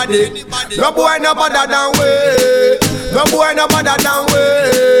anybody. No boy no better than we. No boy no better than we.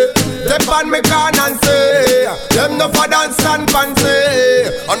 Step on me can and say, them no for dance and fancy.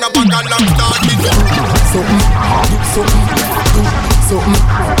 On a bag of long talking. Something,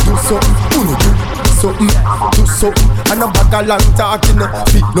 do something, do something. And a bag of long talking.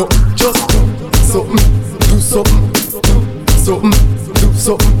 Feet no, just do something, do something, do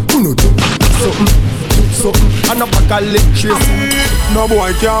something. Do something, and a bag of electricity. No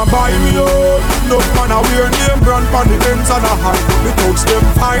boy can't buy me out. No man a wear name brand pon the ends and a hand. Me touch them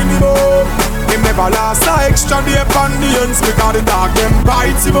find him out. Him never last a extra day pon the ends because the dog them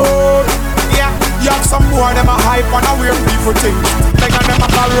bites him out. Yeah, you have some boy them a hype and a weird people things. Like a them a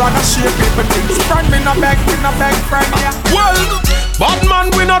call and a shape people things. Friend me no beg friend, yeah. Well, bad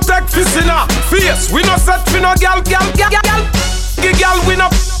man we no take fist in a face. We no set for no gal. The gal win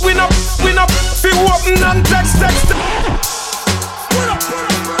up, fi open and text.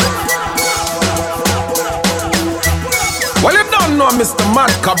 Well, you don't know Mr.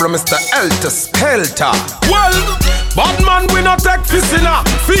 Mad Cobra, Mr. Elter Skelter. Well, bad man we no take fist in a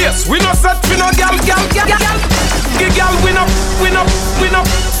face. We no set for no gal. The gal win up,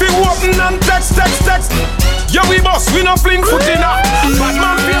 fi open and text. Yeah, we boss, we no fling foot in a. Bad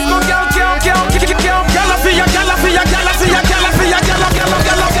man face no gal.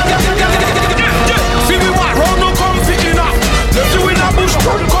 See we want round no comfy inna. Left you in a bush,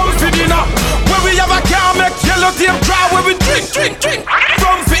 comfy dinner. Where we have a car make yellow tape dry. Where we drink,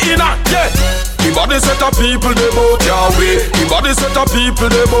 comfy inna. Yeah. The body set of people they bout your way. The body set of people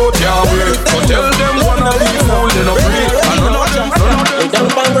they bout your way. So tell them one of these fool they no free. Lay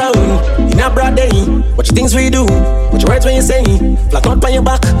down on ground, in a broad day. What you things we do, what you words when you say. Flat out on your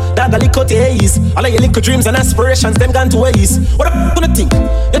back, dog a lick out your haze. All of your little dreams and aspirations, them gone to waste. What the f*** gonna think?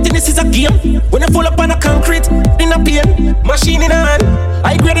 You think this is a game. When I fall up on a concrete, in a pain, machine in a hand,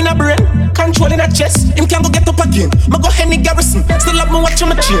 high grade in a brain, control in a chest. Him can't go get up again. Ma go Henny Garrison, still have me watch on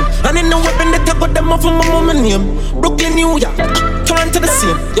my chain. And in the weapon that I got them off of my mama name. Brooklyn, New York, Toronto the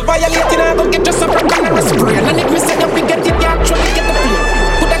same. You violating, I go get just a rock and a spray. And if me say you forget it, you actually get the pain.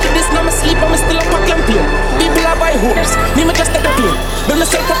 Could I get this now? Me sleep, I'm still up a campaign. People are buy hopes, me just take the pain. Build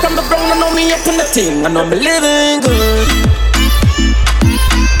myself up from the ground, I know me up in the thing. I know me living good.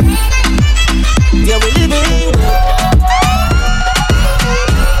 Yeah, we living good.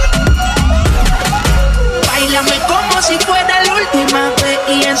 Báilame como si fuera la última vez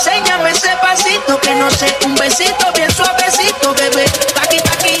y enséñame ese pasito que no sé, un besito bien suavecito, bebé. Taqui,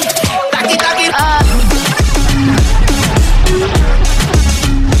 taqui, taqui, taqui.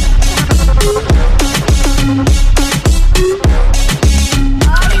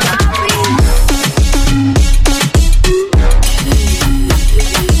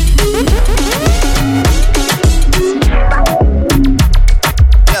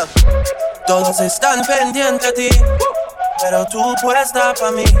 Todos están pendientes a ti, pero tú puestas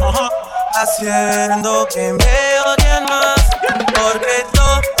pa' mí, haciendo que me odien más, porque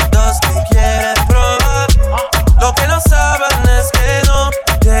todos te quieren probar. Lo que no saben es que no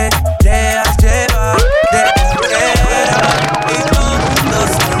te dejas llevar de cualquiera, y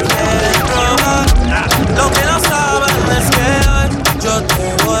todos te quieren probar. Lo que no saben es que hoy yo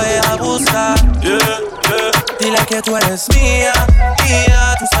te voy a buscar. Dile que tú eres mía,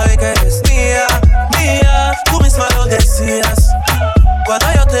 mía, tú sabes que eres mía, mía. Tú misma lo decías cuando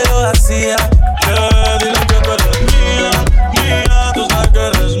yo te lo hacía. Dile que tú eres mía, mía, tú sabes que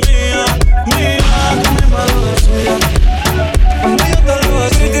eres mía, mía. Tú misma lo decías cuando yo te lo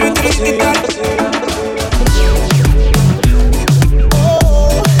hacía.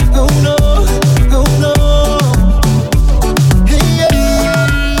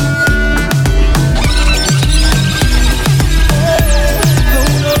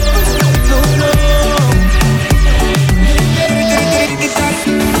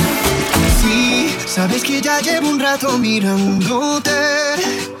 Sabes que ya llevo un rato mirándote.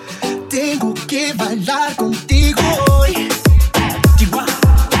 Tengo que bailar contigo hoy.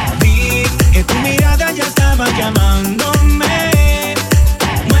 Vi que tu mirada ya estaba llamándome.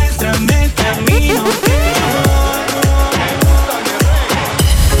 Muéstrame el camino que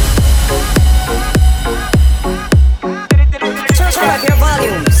Turn up your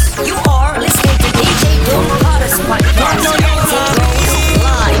volumes. You are listening to DJ Boom Hottest Podcast.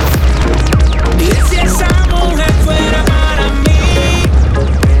 Live. Si esa mujer fuera para mí,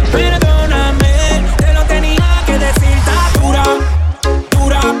 perdóname, te lo tenía que decir. Está dura,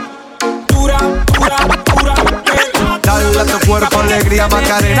 dura, dura, dura, dura. Dale a tu cuerpo alegría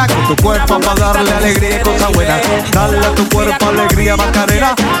Macarena, con tu cuerpo para darle alegría y cosas buenas. Dale a tu cuerpo alegría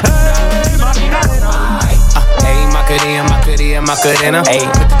Macarena. Hey, Macarena, Macarena, Macarena. Hey,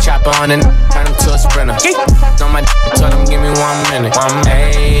 put the chopper on and turn him to a sprinter. On my told him give me 1 minute.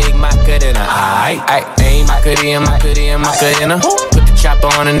 Hey, Macarena. Aight, aight. Hey, Macarena, Macarena, Macarena. Put the chopper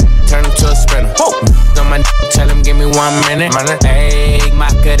on and turn him to a sprinter. On my tell him give me 1 minute. Hey,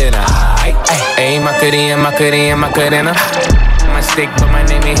 Macarena. Aight, aight. Hey, Macarena, Macarena, Macarena. My stick, but my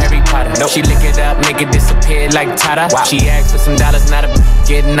name ain't Harry Potter. Nope. She lick it up, make it disappear like Tata. Wow. She asked for some dollars, not a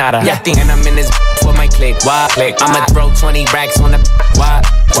getting out of. Yeah, and I'm in this for my click. Why? I'ma throw 20 racks on the why?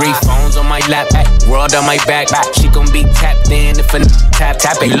 3 phones on my lap, world on my back. She gon' be tapped in if a tap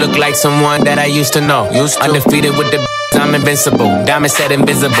it. You look like someone that I used to know. Undefeated with the I'm invincible. Diamond said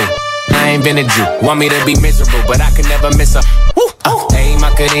invisible. I ain't been a Jew. Want me to be miserable, but I can never miss her. Hey,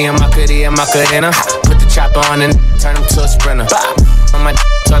 Macarena, Macarena, Macarena. Put the chopper on and turn him to a sprinter. On my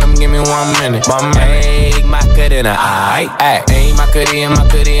told him give me 1 minute. Hey, Macarena. Aight, aight. Hey, Macarena,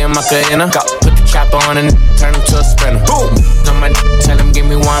 Macarena, Macarena. Put the chopper on and turn him to a sprinter. On my tell him give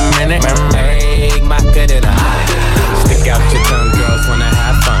me 1 minute. Hey, Macarena. Stick out your tongue, girls wanna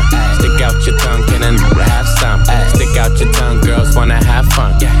have fun. Stick out your tongue, can I have some? Stick out your tongue, girls wanna have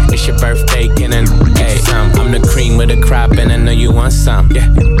fun. It's your birthday, can I get some? I'm the cream with the crop and I know you want some.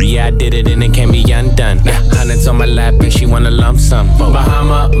 Yeah, I did it and it can't be undone. Hundreds on my lap and she wanna lump sum.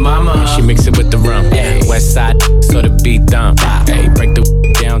 Bahama, mama, and she mix it with the rum. West side, so the beat dump. Hey, break the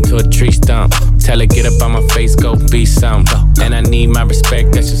down to a tree stump. Tell her get up on my face, go be some. And I need my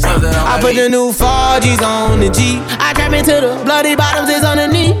respect, that's just something. I put the new 4Gs on the G. I trap into the bloody bottoms is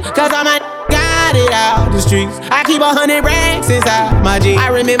underneath. Cause I'm a got it out the streets. I keep 100 racks inside my jeans. I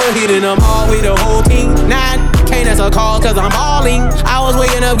remember hitting them all with the whole team. Now can't answer calls cause I'm balling. I was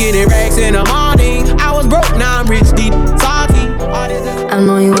waking up getting racks in the morning. I was broke, now I'm rich, deep, salty. I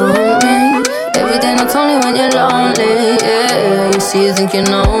know you want me. Everything I It's only when you're lonely, yeah. You see, you think you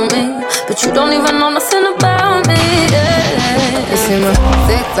know me, but you don't even know nothing about me, yeah. You see my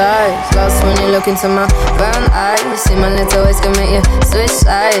thick thighs, lost when you look into my brown eyes. You see my little ways can make you switch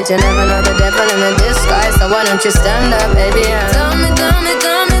sides. You never know the devil in the disguise, so why don't you stand up, baby? Tell me, do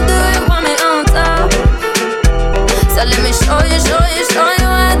you want me on top? So let me show you,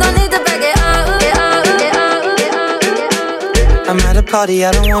 I don't need to back it up. I'm at a party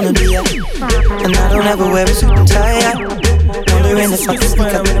I don't wanna be at, and I don't ever wear a suit and tie. Wondering if I can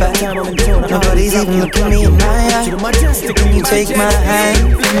sneak out the back. Nobody's even looking me in my eye. Can you take my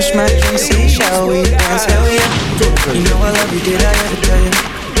hand, finish my drink, say shall we dance? Hell yeah. You know I love you, did I ever tell you?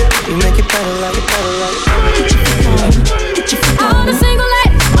 You make it better like it, better like it. All the single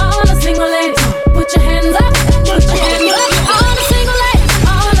ladies, put your hands up, put your hands up. All the single ladies,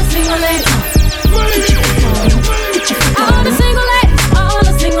 all the single ladies. All the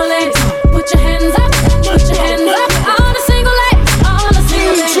single ladies, put your hands up, put your hands up. All the single ladies.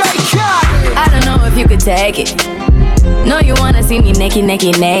 I don't know if you could take it. No, you wanna see me naked.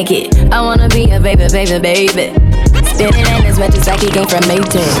 I wanna be a baby. Spinning in his red just like he came from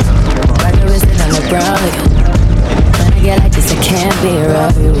Maytag. Right the wrist on the brown. When I get like this, I can't be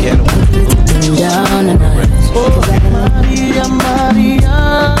rough. Put you down tonight. Oh, Maria.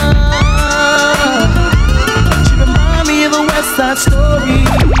 She remind me of a West Side Story.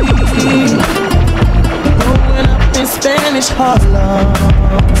 Growing up in Spanish Harlem.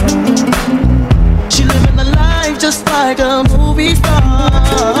 She living a life just like a movie star.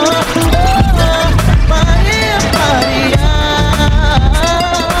 Maria.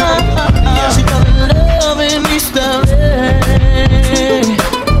 She fell in love in East LA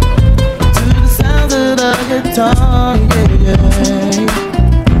to the sounds of the guitar, yeah.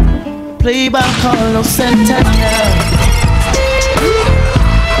 Played by Carlos Santana.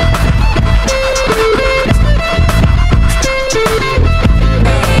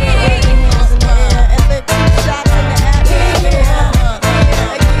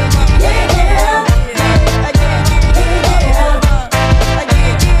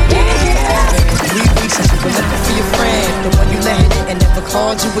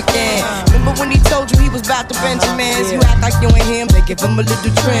 called you again. Remember when he told you he was about to Benjamins? You act like you ain't him, they give him a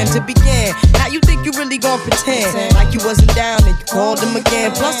little trim to begin. Now you think you really gon' pretend like you wasn't down and you called him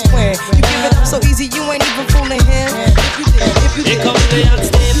again. Plus when you give it up so easy, you ain't even fooling him. If you did. Here comes the young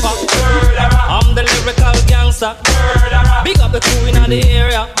stepper. I'm the lyrical gangster. Big up the crew in the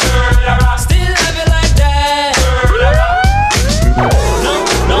area. Still heavy like that.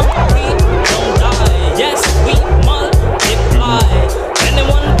 No, we don't die. Yes, we multiply.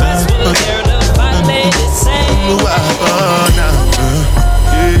 Anyone best will hear the fine ladies sing.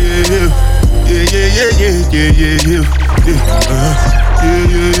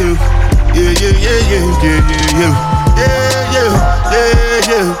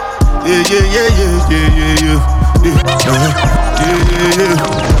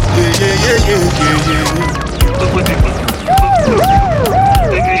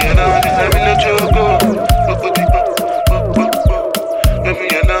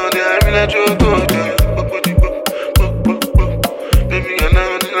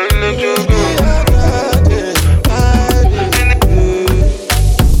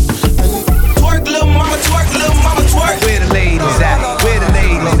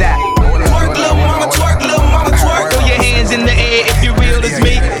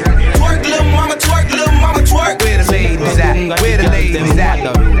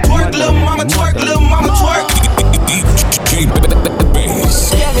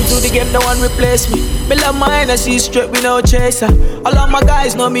 No one replace me. Me love my energy straight with no chaser. All of my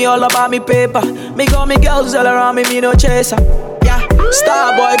guys know me all about me paper. Me got me girls all around me, me no chaser. Yeah,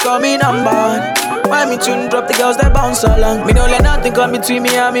 star boy call me number one. When me tune drop, the girls they bounce along. Me don't let nothing come between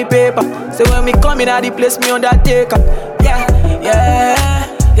me and me paper. So when me come in at the place, me undertaker. Yeah, yeah,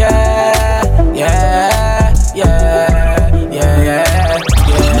 yeah, yeah, yeah, yeah, yeah, yeah.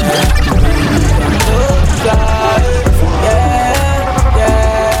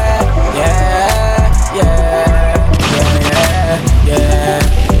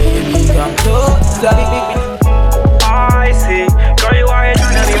 I see, girl, you are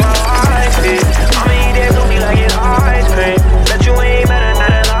trying to be my wifey. I'ma eat it, don't be like it's ice cream. Bet you ain't better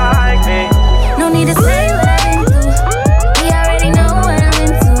than like me. No need to say what I've been through. He already know what I'm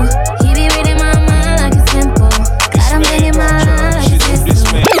into. He be reading my mind like a simple. Got a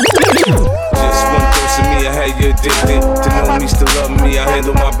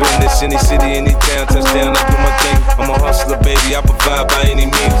my business. Any city, any town, touchdown, I do my thing. I'm a hustler, baby, I provide by any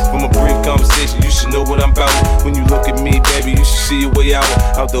means. From a brief conversation, you should know what I'm about. When you look at me, baby, you should see your way out.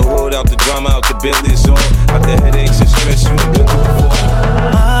 Out the hood, out the drama, out the Bentley, it's on. Out the headaches and stress you have been through before.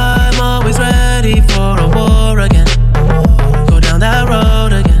 I'm always ready for a war again. Go down that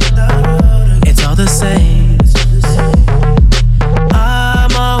road again. It's all the same.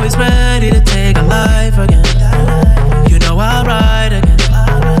 I'm always ready to take a life again. You know I'll ride again.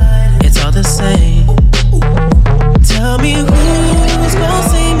 It's all the same. Tell me who's gonna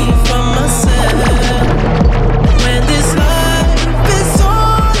save me from myself when this life is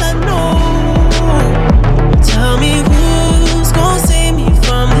all I know. Tell me who's gonna save me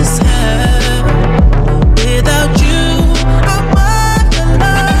from this hell. Without you, I'm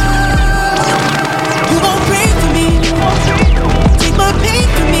alone. You won't pray for me, take my pain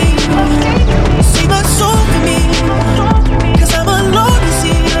for me, save my soul for me. 'Cause I'm alone to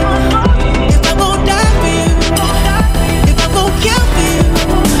see if I'm gonna die for you, if I'm gonna kill for you,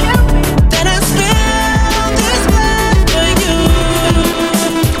 then I spill this blood for you.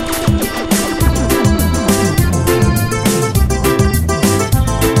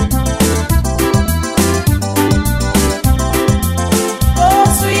 Oh,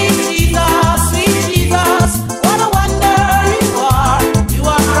 sweet Jesus, what a wonder you are. You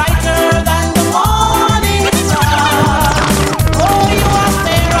are brighter than the morning star. Oh, you are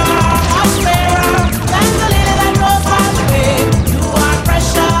fairer, much fairer than the lily that grows by the way. You are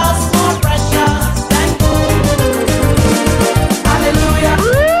precious, more precious than gold. Hallelujah,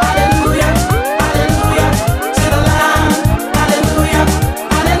 hallelujah, hallelujah to the Lamb. Hallelujah,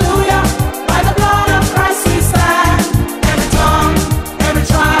 hallelujah. By the blood of Christ we stand. Every tongue, every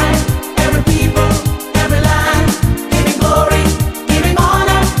tribe, every people, every land, giving glory, giving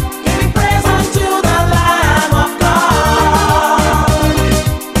honor, giving praise unto the Lamb of God.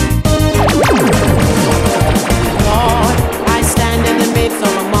 Lord, I stand in the midst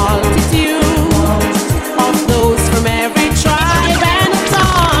of a multitude of those from every tribe and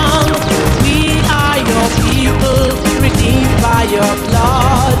tongue. We are your people, redeemed by your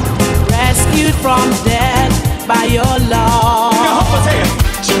blood, rescued from death by your love.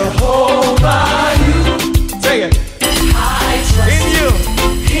 Jehovah, you Say it. I trust In you.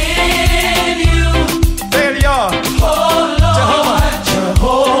 in you. Say it, y'all. Oh Lord,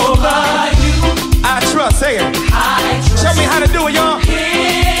 Jehovah, you I trust. Say it. I trust. Show me how to do it, y'all.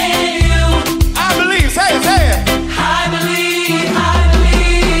 In you, I believe. Say it. Say it. I believe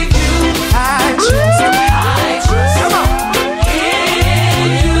you. I trust. I trust. Come on. In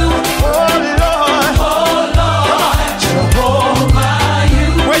you, Oh, Lord. oh Lord, Jehovah, you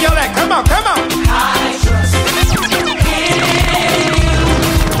Where y'all at? Come on. Come on. I trust. In you,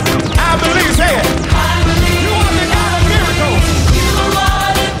 I believe. Say it. I believe You are the God of miracles. you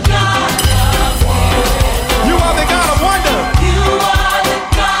are the God of You are the God of wonder. you are the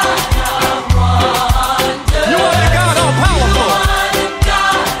God of wonder. You are the God all powerful. You are the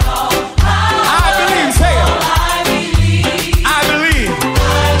God of power. I believe. Say it. I believe. I believe.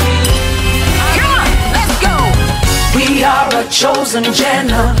 Come on, let's go. We are a chosen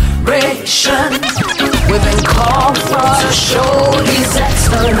generation. We've been called for to show His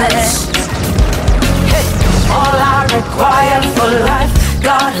excellence. Hey, all I require for life,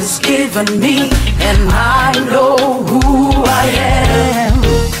 God has given me, and I know who I am.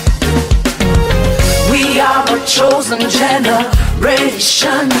 We are a chosen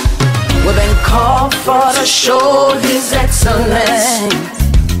generation. We've been called for to show His excellence.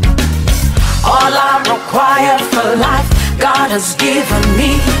 All I require for life, God has given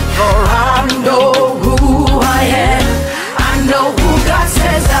me, for I know who I am. I know who God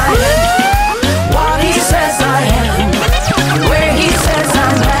says I am, what He says I am, where He says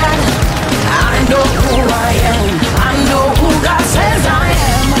I'm at. I know who I am. I know who God says I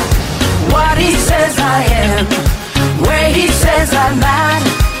am, what He says I am, where He says I'm at.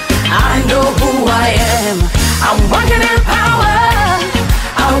 I know who I am. I'm working in power,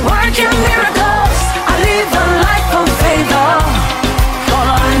 I work in miracles, I live a life of favor, for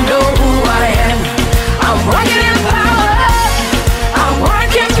I know who I am. I'm working in power, I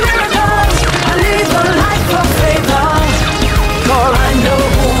work in miracles, I live a life of favor, for I know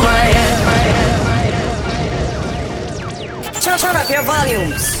who I am. Turn up your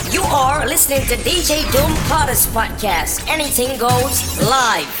volumes. You are listening to DJ Doom Carter's podcast. Anything goes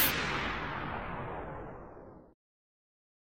live.